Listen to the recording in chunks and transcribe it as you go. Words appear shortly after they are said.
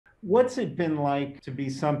What's it been like to be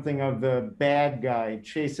something of the bad guy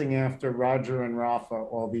chasing after Roger and Rafa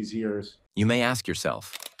all these years? You may ask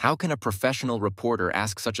yourself, how can a professional reporter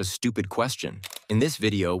ask such a stupid question? In this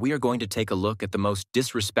video, we are going to take a look at the most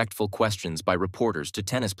disrespectful questions by reporters to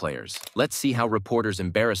tennis players. Let's see how reporters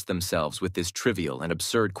embarrass themselves with this trivial and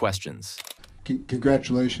absurd questions.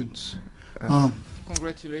 Congratulations.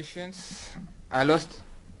 Congratulations. I lost.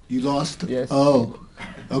 You lost? Yes. Oh,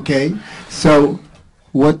 okay. So,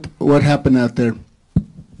 what happened out there?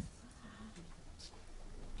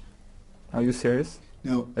 Are you serious?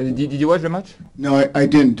 No. Did you watch the match? No, I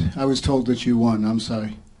didn't. I was told that you won. I'm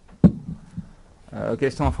sorry.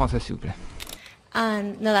 Question en français, s'il vous plaît.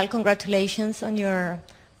 And Nadal, congratulations on your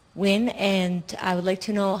win, and I would like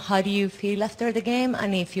to know, how do you feel after the game,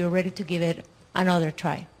 and if you're ready to give it another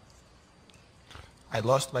try? I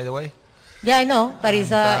lost, by the way. Yeah, I know, but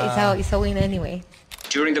it's a win anyway.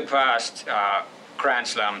 During the past Grand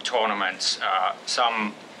Slam tournaments,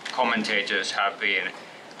 some commentators have been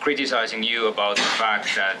criticizing you about the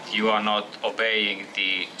fact that you are not obeying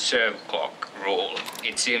the serve clock rule.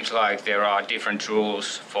 It seems like there are different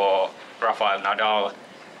rules for Rafael Nadal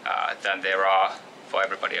than there are for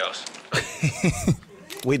everybody else.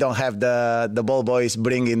 We don't have the ball boys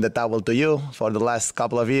bringing the towel to you for the last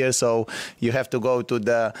couple of years, so you have to go to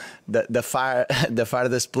the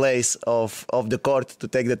farthest place of the court to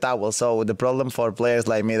take the towel. So the problem for players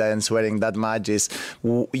like me that are sweating that much is,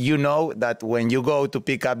 you know that when you go to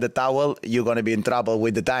pick up the towel, you're going to be in trouble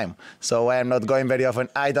with the time. So I am not going very often.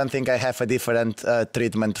 I don't think I have a different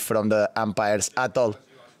treatment from the umpires at all.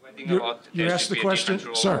 You asked the question,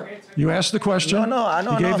 sir. You asked the question. No.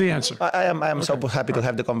 You gave the answer. I am so happy to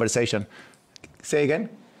have the conversation. Say again?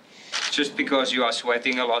 Just because you are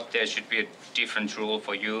sweating a lot, there should be a different rule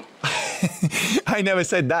for you. I never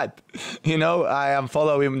said that. You know, I am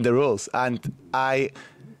following the rules, and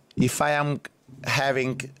if I am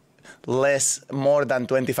having more than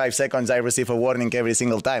 25 seconds, I receive a warning every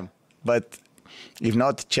single time. But if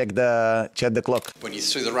not, check the clock. When you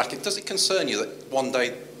threw the racket, does it concern you that one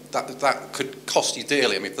day that could cost you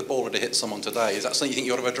dearly? I mean, if the ball had hit someone today, is that something you think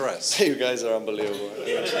you ought to address? You guys are unbelievable.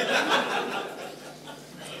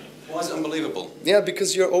 Why is it unbelievable? Yeah,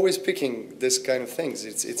 because you're always picking this kind of things.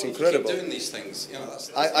 It's incredible. You keep doing these things. You know,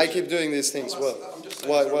 that's I keep doing these things well.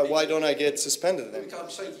 Why don't I get suspended then? I'm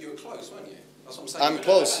saying you were close, weren't you? That's what I'm saying. I'm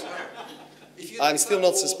close. I'm still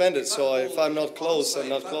not suspended, so if I'm not close, I'm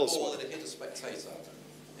not close. If that ball had hit a spectator,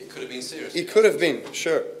 it could have been serious. It could have been,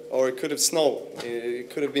 sure. Or it could have snowed. It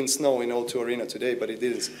could have been snow in O2 Arena today, but it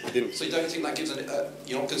didn't. So you don't think that gives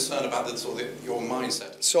you're not concerned about your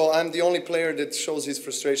mindset? So I'm the only player that shows his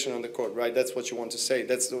frustration on the court, right? That's what you want to say.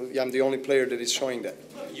 I'm the only player that is showing that.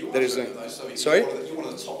 You are showing it, though. Sorry? You're one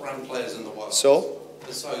of the top-ranked players in the world. So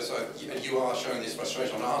you are showing this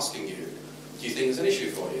frustration. I'm asking you, do you think it's an issue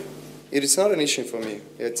for you? It is not an issue for me.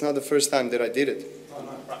 It's not the first time that I did it. Oh,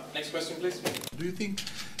 no. Right. Next question, please. Do you think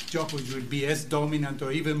Djokovic will be as dominant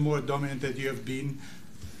or even more dominant than you have been,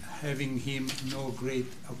 having him no great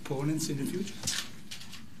opponents in the future?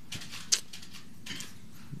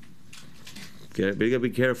 Okay, but you gotta be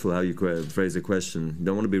careful how you phrase the question. You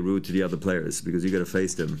don't want to be rude to the other players because you gotta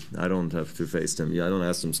face them. I don't have to face them. Yeah, I don't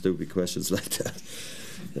ask them stupid questions like that.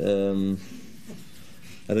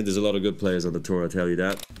 I think there's a lot of good players on the tour, I'll tell you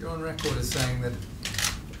that. You're on record as saying that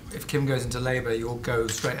if Kim goes into labour, you'll go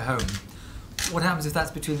straight home. What happens if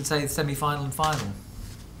that's between, say, the semi-final and final?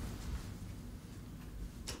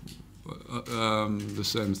 The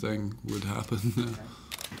same thing would happen.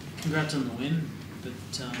 Congrats on the win, but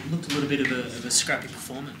looked a little bit of a scrappy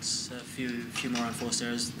performance. A few more unforced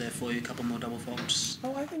errors there for you, a couple more double faults.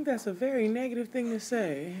 Oh, I think that's a very negative thing to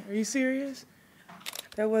say. Are you serious?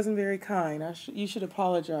 That wasn't very kind. You should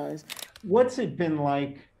apologize. What's it been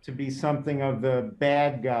like to be something of the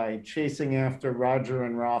bad guy chasing after Roger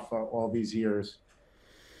and Rafa all these years?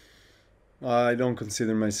 I don't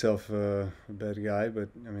consider myself a bad guy, but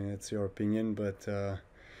I mean, it's your opinion. But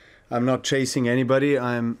I'm not chasing anybody.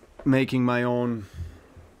 I'm making my own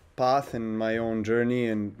path and my own journey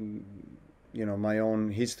and, you know, my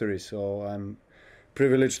own history. So I'm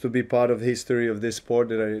privileged to be part of the history of this sport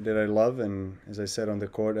that I love. And as I said on the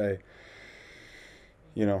court,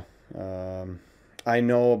 I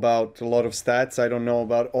know about a lot of stats. I don't know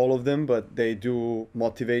about all of them, but they do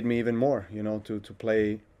motivate me even more, you know, to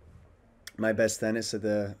play my best tennis at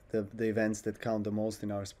the events that count the most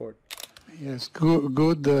in our sport. Yes,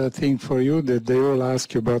 good thing for you that they all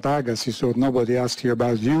ask you about Agassi, so nobody asked you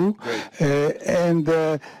about you.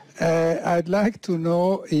 I'd like to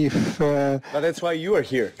know if... But that's why you are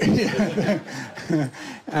here.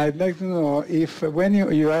 I'd like to know if when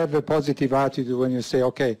you have a positive attitude, when you say,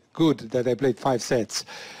 okay, good that I played 5 sets,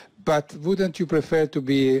 but wouldn't you prefer to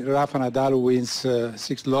be Rafa Nadal who wins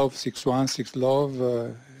 6-love, 6-1,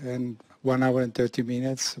 6-love, and 1 hour and 30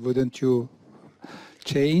 minutes? Wouldn't you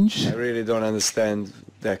change? I really don't understand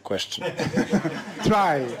that question.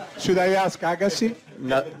 Try. Should I ask Agassi?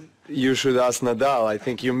 You should ask Nadal. I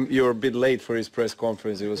think you're a bit late for his press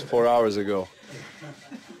conference. It was 4 hours ago.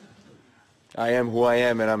 I am who I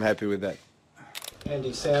am, and I'm happy with that.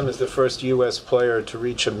 Andy, Sam is the first U.S. player to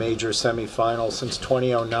reach a major semifinal since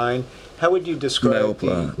 2009. How would you describe Male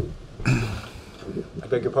player. I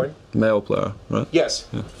beg your pardon? Male player, right? Yes,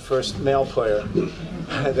 Yeah. first male player.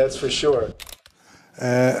 That's for sure.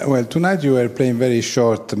 Well, tonight you were playing very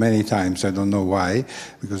short many times. I don't know why,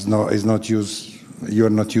 because you're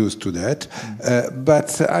not used to that.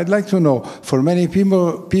 But I'd like to know, for many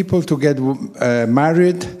people to get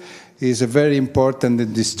married is a very important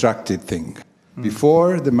and destructive thing.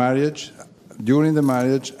 Before the marriage, during the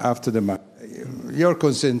marriage, after the marriage. Your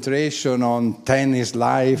concentration on tennis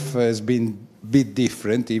life has been a bit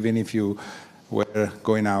different, even if you were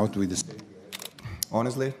going out with the same.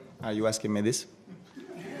 Honestly, are you asking me this?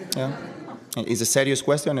 Yeah. Is it a serious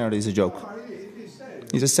question or is it a joke?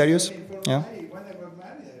 Is it serious? Yeah.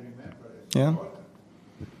 Yeah.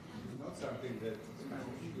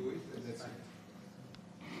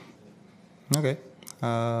 Okay.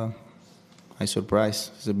 I'm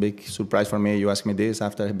surprised. It's a big surprise for me. You ask me this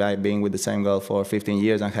after being with the same girl for 15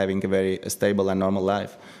 years and having a very stable and normal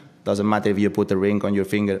life. Doesn't matter if you put a ring on your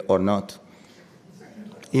finger or not.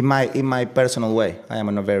 In my personal way, I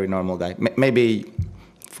am a very normal guy. Maybe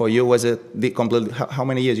for you was it completely. How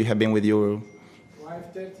many years you have been with your?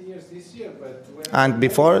 Wife 30 years this year, but. And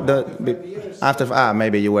before after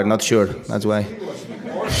maybe you were not sure. That's why.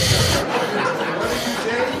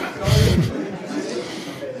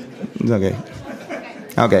 It's okay.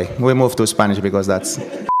 Okay, we move to Spanish because that's.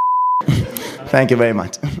 Thank you very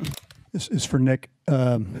much. This is for Nick.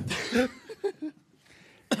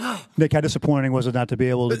 Nick, how disappointing was it not to be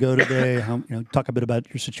able to go today? Talk a bit about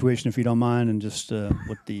your situation, if you don't mind, and just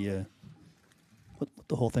what the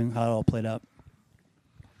whole thing, how it all played out.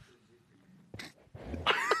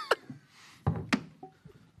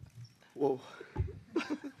 Whoa.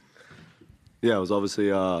 Yeah, it was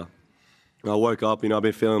obviously. I woke up. I've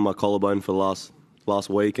been feeling my collarbone for the last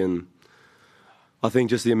week, and I think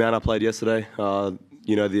just the amount I played yesterday.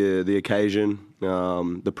 The occasion,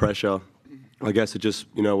 the pressure. I guess it just,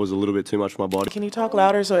 was a little bit too much for my body. Can you talk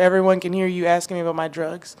louder so everyone can hear you asking me about my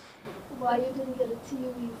drugs? Why you didn't get a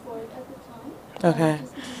TUE for it at the time? Okay.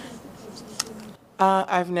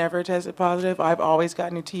 I've never tested positive. I've always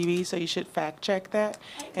gotten a TB, so you should fact check that.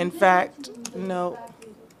 In fact, no.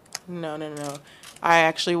 I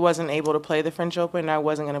actually wasn't able to play the French Open, and I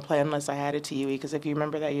wasn't going to play unless I had a TUE, because if you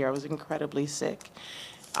remember that year, I was incredibly sick.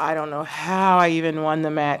 I don't know how I even won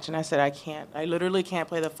the match, and I said I literally can't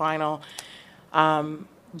play the final.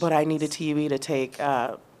 But I need a TUE to take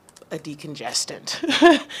a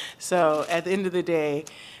decongestant. So at the end of the day,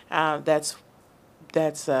 that's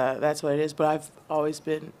what it is. But I've always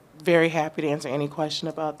been very happy to answer any question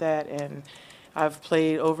about that. And I've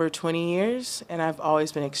played over 20 years, and I've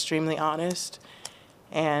always been extremely honest.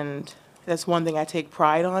 And that's one thing I take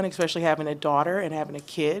pride on, especially having a daughter and having a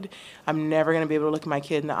kid. I'm never going to be able to look my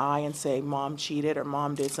kid in the eye and say, Mom cheated or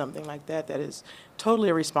Mom did something like that. That is totally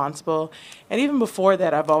irresponsible. And even before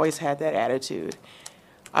that, I've always had that attitude.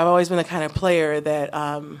 I've always been the kind of player that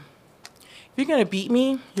if you're going to beat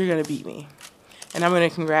me, you're going to beat me. And I'm going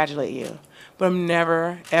to congratulate you. But I'm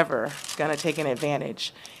never, ever going to take an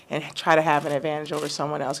advantage and try to have an advantage over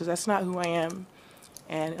someone else, because that's not who I am.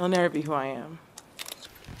 And it'll never be who I am.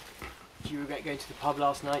 Do you regret going to the pub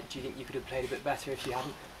last night? Do you think you could have played a bit better if you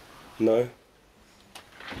hadn't? No.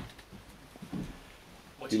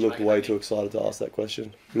 You look way too excited to ask that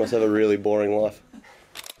question. You must have a really boring life.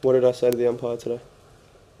 What did I say to the umpire today?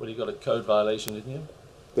 Well, you got a code violation, didn't you?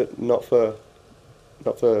 But not for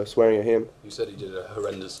swearing at him. You said he did a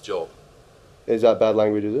horrendous job. Is that bad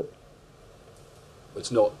language, is it?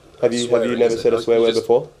 It's not. Have you never said a swear word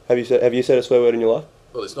before? Have you said a swear word in your life?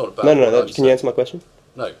 Well, it's not a bad No. Can you answer my question?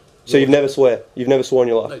 No. So you've never sworn in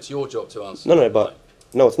your life? No, it's your job to answer.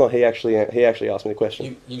 No, it's not. He actually asked me the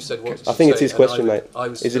question. You said what? I think it's his question, mate.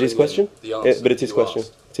 Is it his question? But it's his question.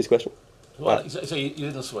 It's his question. Well, so you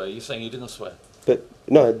didn't swear. You're saying you didn't swear. But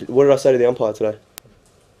no, what did I say to the umpire today?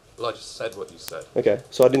 Well, I just said what you said. Okay,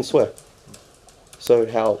 so I didn't swear. So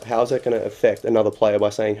how is that going to affect another player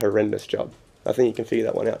by saying horrendous job? I think you can figure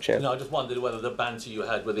that one out, champ. No, I just wondered whether the banter you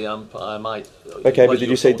had with the umpire might. Okay, but did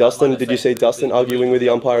you see Dustin? Did you see Dustin arguing with the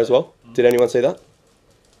umpire as well? Did anyone see that?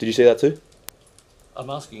 Did you see that too?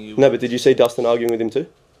 I'm asking you. No, but did you see Dustin arguing with him too?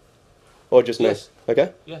 Or just me? Yes.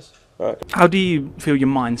 Okay? Yes. All right. How do you feel your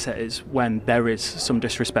mindset is when there is some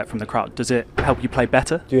disrespect from the crowd? Does it help you play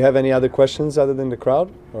better? Do you have any other questions other than the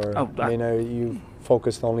crowd? Or Oh, I mean, are you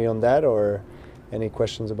focused only on that, or any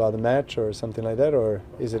questions about the match or something like that, or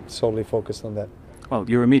is it solely focused on that? Well,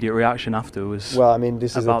 your immediate reaction after was. Well, I mean,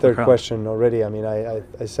 this is the about third crowd. question already. I mean, I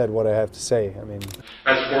said what I have to say. I mean,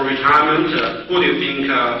 As for retirement, who do you think,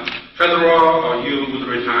 Federer or you would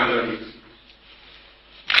retire early?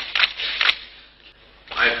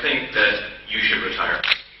 I think that you should retire.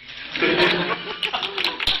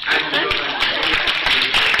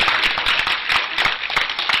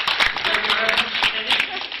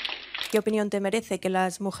 ¿Qué opinión te merece que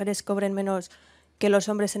las mujeres cobren menos que los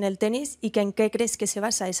hombres en el tenis y que en qué crees que se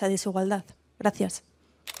basa esa desigualdad? Gracias.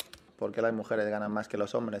 ¿Por qué las mujeres ganan más que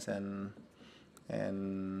los hombres en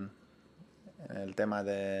el tema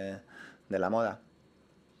de la moda?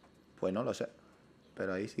 Pues no lo sé,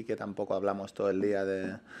 pero ahí sí que tampoco hablamos todo el día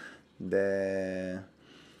de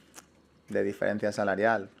diferencia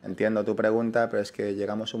salarial. Entiendo tu pregunta, pero es que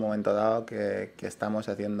llegamos a un momento dado que estamos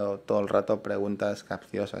haciendo todo el rato preguntas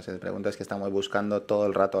capciosas, preguntas que estamos buscando todo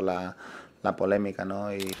el rato la polémica,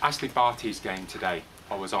 ¿no? Y Ashley Barty's game today,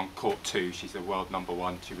 I was on court 2, she's the world number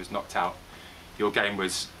 1, she was knocked out. Your game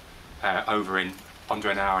was over in under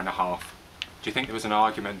an hour and a half. Do you think there was an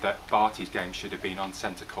argument that Barty's game should have been on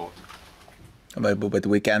centre court? But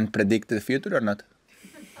we can predict the future or not?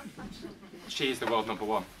 She is the world number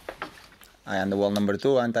 1. I am the world number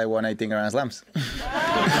 2 and I won 18 Grand Slams.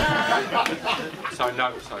 So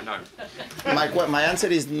no. My answer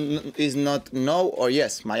is not no or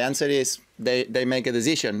yes. My answer is they make a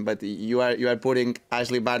decision, but you are putting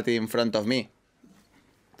Ashley Barty in front of me.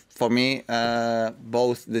 For me,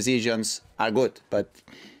 both decisions are good, but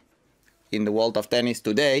in the world of tennis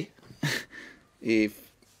today,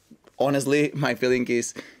 honestly, my feeling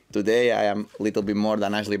is today I am a little bit more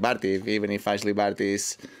than Ashley Barty, even if Ashley Barty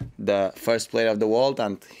is the first player of the world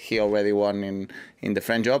and he already won in the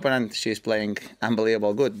French Open and she's playing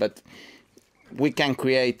unbelievable good. But we can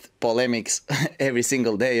create polemics every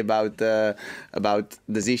single day about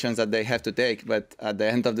decisions that they have to take. But at the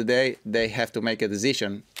end of the day, they have to make a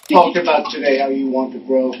decision. Talked about today how you want to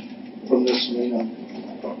grow from this arena.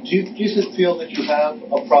 Do you feel that you have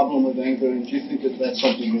a problem with anger, and do you think that that's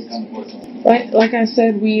something you're kind of working on? Like I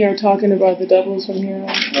said, we are talking about the doubles from here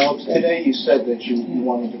on. No, today you said that you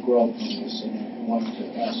wanted to grow from this, and you wanted to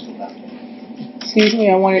ask about that. Excuse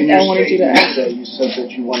me, I wanted you to ask. Today you said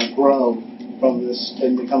that you want to grow from this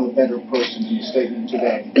and become a better person in your statement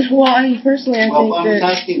today. Well, I mean, personally, I think I was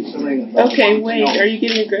that. asking Serena. Okay, wait. Are you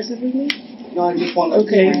getting aggressive with me? No, I just wanted.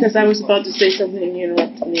 Okay, because I was about to say something and you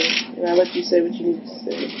interrupted me, and I let you say what you needed to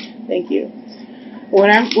say. Thank you. What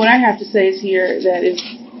I have to say is here that is,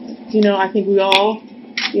 I think we all,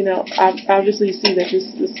 obviously see that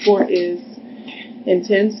the sport is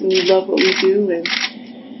intense and we love what we do, and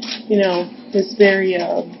it's very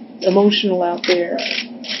emotional out there.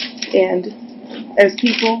 And as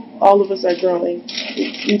people, all of us are growing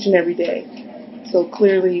each and every day. So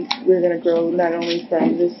clearly, we're going to grow not only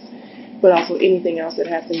from this, but also anything else that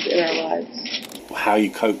happens in our lives. How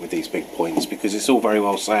you cope with these big points, because it's all very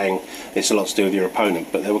well saying it's a lot to do with your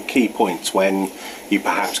opponent, but there were key points when you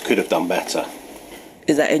perhaps could have done better.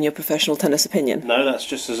 Is that in your professional tennis opinion? No, that's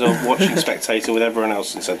just as a watching spectator with everyone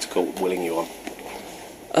else in centre court willing you on.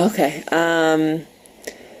 Okay.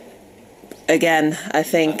 Again, I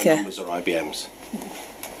think. And the numbers are IBMs.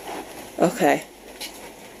 Okay.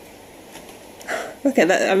 Okay.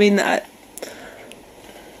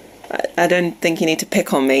 I don't think you need to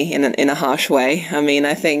pick on me in a harsh way. I mean,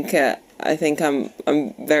 I think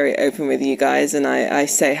I'm very open with you guys, and I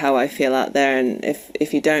say how I feel out there. And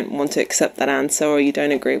if you don't want to accept that answer or you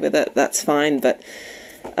don't agree with it, that's fine. But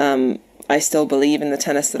I still believe in the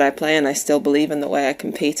tennis that I play, and I still believe in the way I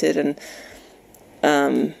competed. And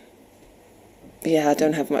I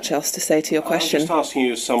don't have much else to say to your question. I'm just asking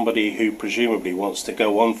you as somebody who presumably wants to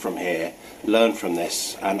go on from here, learn from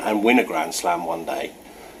this, and win a Grand Slam one day.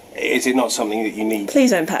 Is it not something that you need?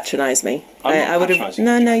 Please don't patronise me. I would have.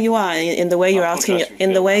 No, you are. In the way you're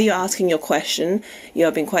asking your question, you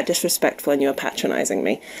are being quite disrespectful and you are patronising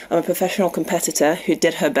me. I'm a professional competitor who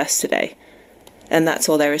did her best today, and that's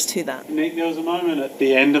all there is to that. Nick, there was a moment at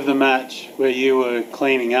the end of the match where you were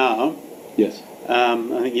cleaning up. Yes. I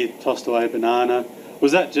think you tossed away a banana.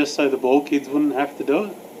 Was that just so the ball kids wouldn't have to do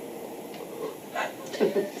it?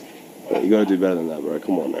 You got to do better than that, bro.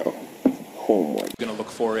 Come on now. important one. Going to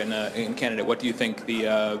look for in candidate. What do you think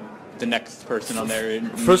the next person on there?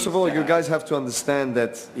 First of all, you guys have to understand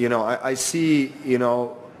that, you know, I see, you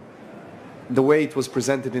know, the way it was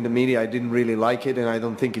presented in the media, I didn't really like it, and I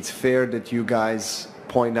don't think it's fair that you guys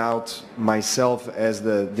point out myself as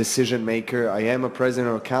the decision maker. I am a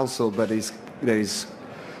president of council, but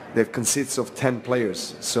that consists of 10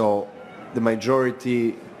 players, so the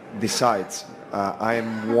majority decides. I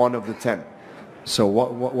am one of the 10. So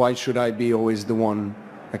why should I be always the one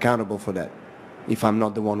accountable for that if I'm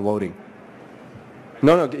not the one voting?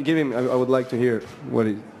 No, give him, I would like to hear what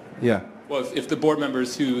he, yeah. Well, if the board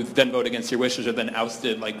members who then vote against your wishes are then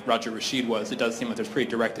ousted like Roger Rashid was, it does seem like there's pretty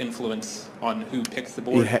direct influence on who picks the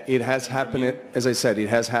board. It has happened, as I said, it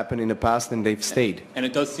has happened in the past and they've stayed. And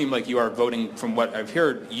it does seem like you are voting, from what I've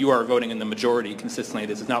heard, you are voting in the majority consistently.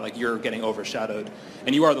 This is not like you're getting overshadowed.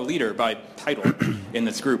 And you are the leader by title in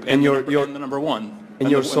this group. And you're the number one. And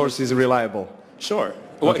your source is reliable. Sure.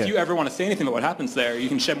 Well, Okay. if you ever want to say anything about what happens there, you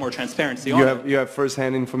can shed more transparency on it. You have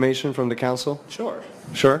first-hand information from the council? Sure.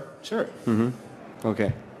 Sure? Sure. Mm-hmm.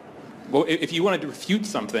 Okay. Well, if you wanted to refute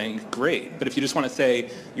something, great. But if you just want to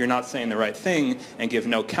say you're not saying the right thing and give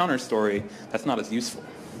no counter story, that's not as useful.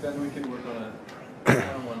 Then we can work on a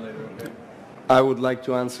one later, okay? I would like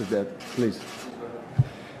to answer that, please.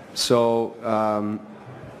 So,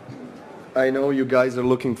 I know you guys are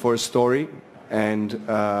looking for a story, and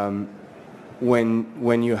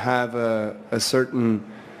when you have a certain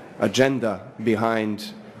agenda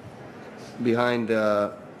behind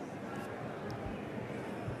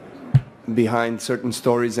certain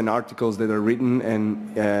stories and articles that are written,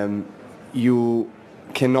 and you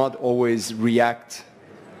cannot always react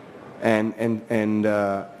and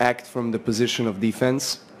act from the position of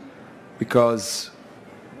defense, because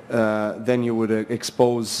then you would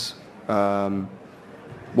expose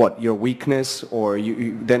your weakness, or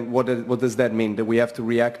then what does that mean? That we have to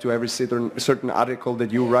react to every certain article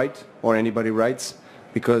that you write or anybody writes?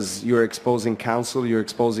 Because you're exposing council, you're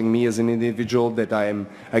exposing me as an individual, that I am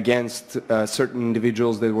against certain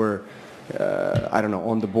individuals that were, I don't know,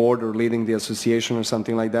 on the board or leading the association or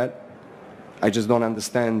something like that. I just don't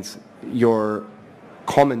understand your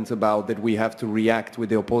comment about that we have to react with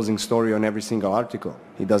the opposing story on every single article.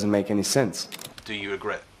 It doesn't make any sense. Do you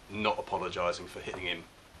regret not apologising for hitting him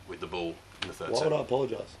with the ball in the third Why set? would I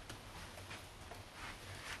apologise?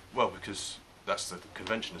 Well, because that's the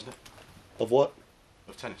convention, isn't it? Of what?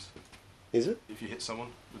 Of tennis. Is it? If you hit someone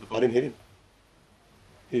with the ball. I didn't hit him.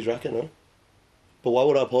 His racket, no. But why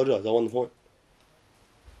would I apologise? I won the point.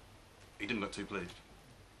 He didn't look too pleased.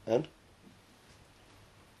 And?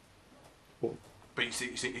 But you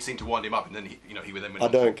seemed to wind him up, and then he would then win. I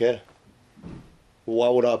don't care. Why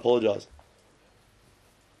would I apologise?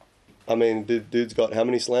 I mean, dude's got how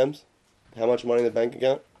many slams? How much money in the bank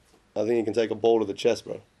account? I think he can take a ball to the chest,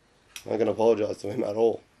 bro. I'm not going to apologise to him at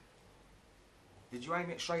all. Did you aim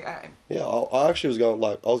it straight at him? Yeah, I actually was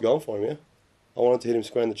going for him, yeah. I wanted to hit him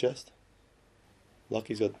square in the chest. Lucky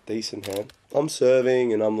he's got a decent hand. I'm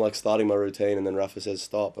serving and I'm like starting my routine, and then Rafa says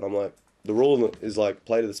stop, and I'm like, the rule is like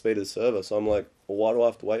play to the speed of the server, so I'm like, well, why do I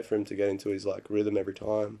have to wait for him to get into his like rhythm every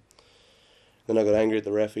time? Then I got angry at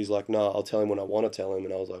the ref. He's like, no, I'll tell him when I want to tell him,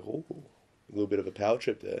 and I was like, ooh, a little bit of a power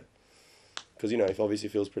trip there. Because, you know, he obviously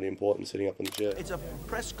feels pretty important sitting up on the chair. It's a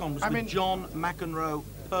press conference with John McEnroe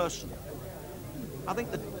person. I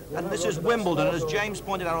think that, and this is Wimbledon, as James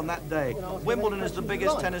pointed out on that day. Wimbledon is the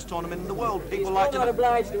biggest tennis tournament in the world. People like to... not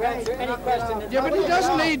obliged to answer any question. Yeah, but he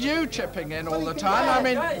doesn't need you chipping in all the time. I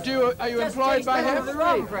mean, are you employed by him?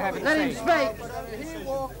 Let him speak. He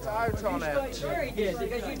walked out on it. Sure he did,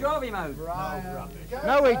 because you drove him out.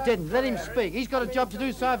 No, he didn't. Let him speak. He's got a job to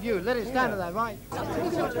do, so have you. Let it stand there, right?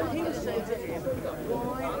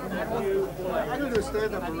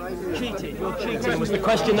 Cheating. You're cheating was the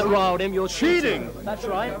question that riled him. You're cheating. That's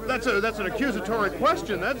right. That's an accusatory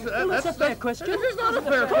question. That's a fair question. It is not a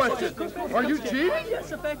fair question. Are you cheating?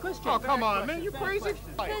 Yes, a fair question. Oh, come on, man. You crazy?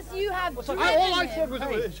 Because you have all I said was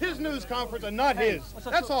it's his news conference and not his.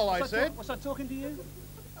 That's all I said. Was I talking to you?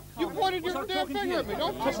 You pointed your damn finger at me.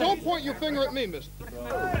 Don't point your finger at me, mister.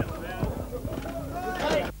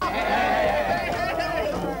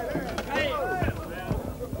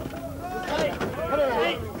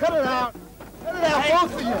 Cut it out. Cut it out,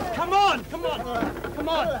 both of you. Come on. Come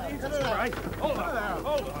on. Jesus Christ. Hold on.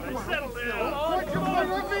 Settle down. Come on,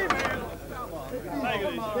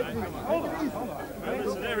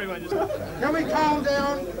 listen, everyone just... Can we calm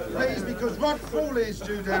down, please, because Rod Frawley is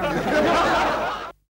due down here.